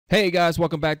Hey guys,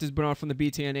 welcome back. This is Bernard from the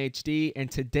BTNHD, and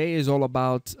today is all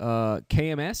about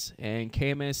KMS, and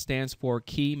KMS stands for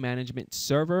Key Management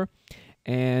Server.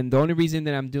 And the only reason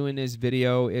that I'm doing this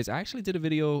video is I actually did a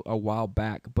video a while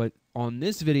back, but on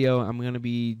this video I'm going to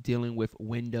be dealing with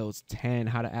Windows 10,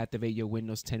 how to activate your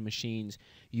Windows 10 machines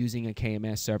using a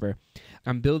KMS server.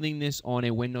 I'm building this on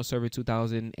a Windows Server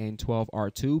 2012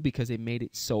 R2 because it made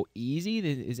it so easy. It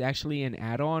is actually an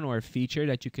add-on or a feature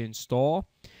that you can install.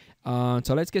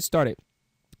 So let's get started.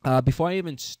 Before I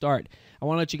even start, I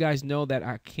want to let you guys know that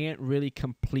I can't really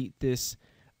complete this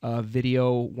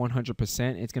video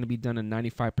 100%. It's going to be done at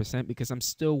 95% because I'm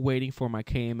still waiting for my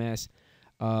KMS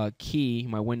key,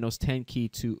 my Windows 10 key,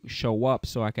 to show up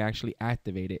so I can actually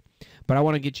activate it. But I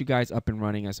want to get you guys up and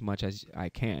running as much as I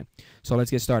can. So let's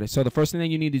get started. So the first thing that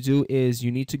you need to do is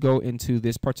you need to go into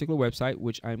this particular website,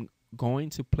 which I'm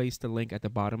going to place the link at the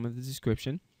bottom of the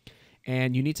description.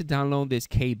 And you need to download this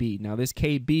KB. Now, this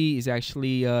KB is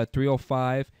actually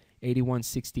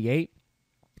 305-8168,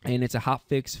 and it's a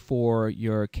hotfix for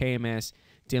your KMS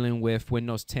dealing with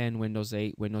Windows 10, Windows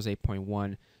 8, Windows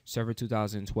 8.1, Server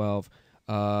 2012,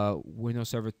 Windows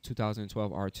Server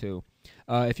 2012 R2.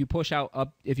 If you push out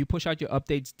your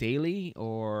updates daily,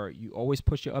 or you always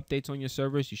push your updates on your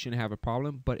servers, you shouldn't have a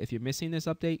problem. But if you're missing this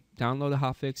update, download the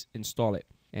hotfix, install it.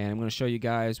 And I'm going to show you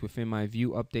guys within my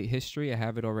view update history. I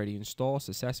have it already installed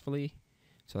successfully.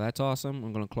 So that's awesome.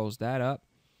 I'm going to close that up.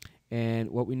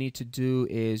 And what we need to do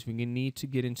is we need to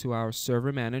get into our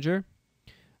server manager.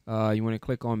 You want to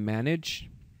click on manage,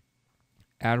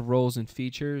 add roles and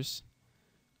features.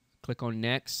 Click on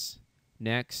next,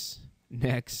 next,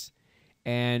 next.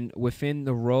 And within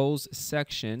the roles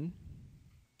section,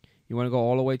 you want to go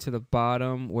all the way to the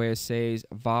bottom where it says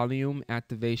volume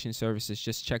activation services.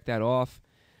 Just check that off.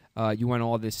 You want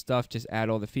all this stuff, just add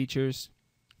all the features.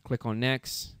 Click on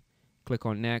next, click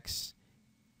on next,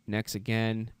 next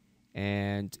again,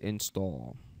 and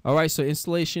install. All right, so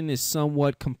installation is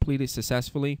somewhat completed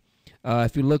successfully.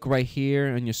 If you look right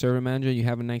here on your server manager, you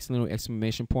have a nice little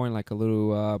exclamation point, like a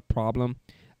little problem,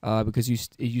 because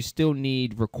you still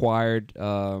need required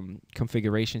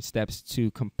configuration steps to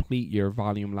complete your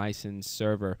volume license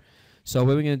server. So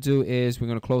what we're going to do is we're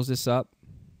going to close this up.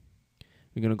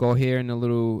 We're going to go here in the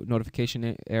little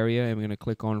notification area, and we're going to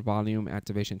click on volume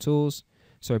activation tools.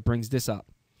 So it brings this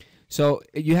up. So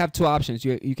you have two options.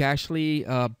 You can actually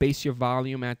base your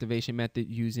volume activation method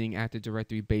using Active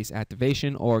Directory base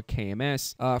activation, or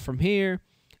KMS. From here,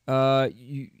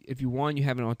 if you want, you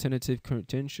have an alternative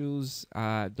credentials.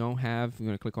 Don't have. We're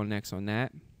going to click on next on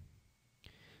that.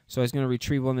 So it's going to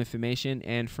retrieve all the information,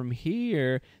 and from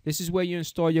here, this is where you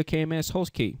install your KMS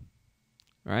host key.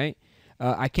 All right.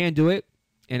 I can't do it,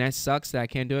 and that sucks that I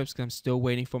can't do it because I'm still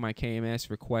waiting for my KMS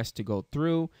request to go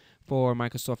through for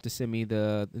Microsoft to send me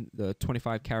the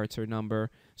 25-character number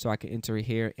so I can enter it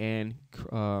here and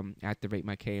activate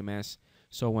my KMS.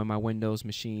 So when my Windows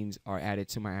machines are added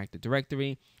to my Active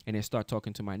Directory and they start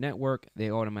talking to my network,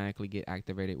 they automatically get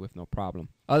activated with no problem.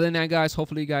 Other than that, guys,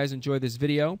 hopefully you guys enjoyed this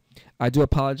video. I do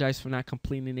apologize for not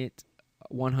completing it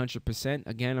 100%.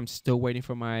 Again, I'm still waiting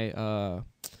for my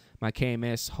my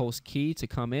KMS host key to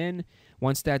come in.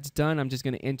 Once that's done, I'm just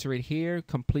going to enter it here,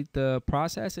 complete the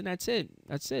process, and that's it.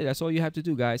 That's it. That's all you have to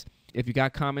do, guys. If you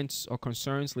got comments or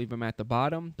concerns, leave them at the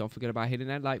bottom. Don't forget about hitting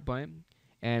that like button,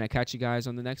 and I'll catch you guys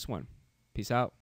on the next one. Peace out.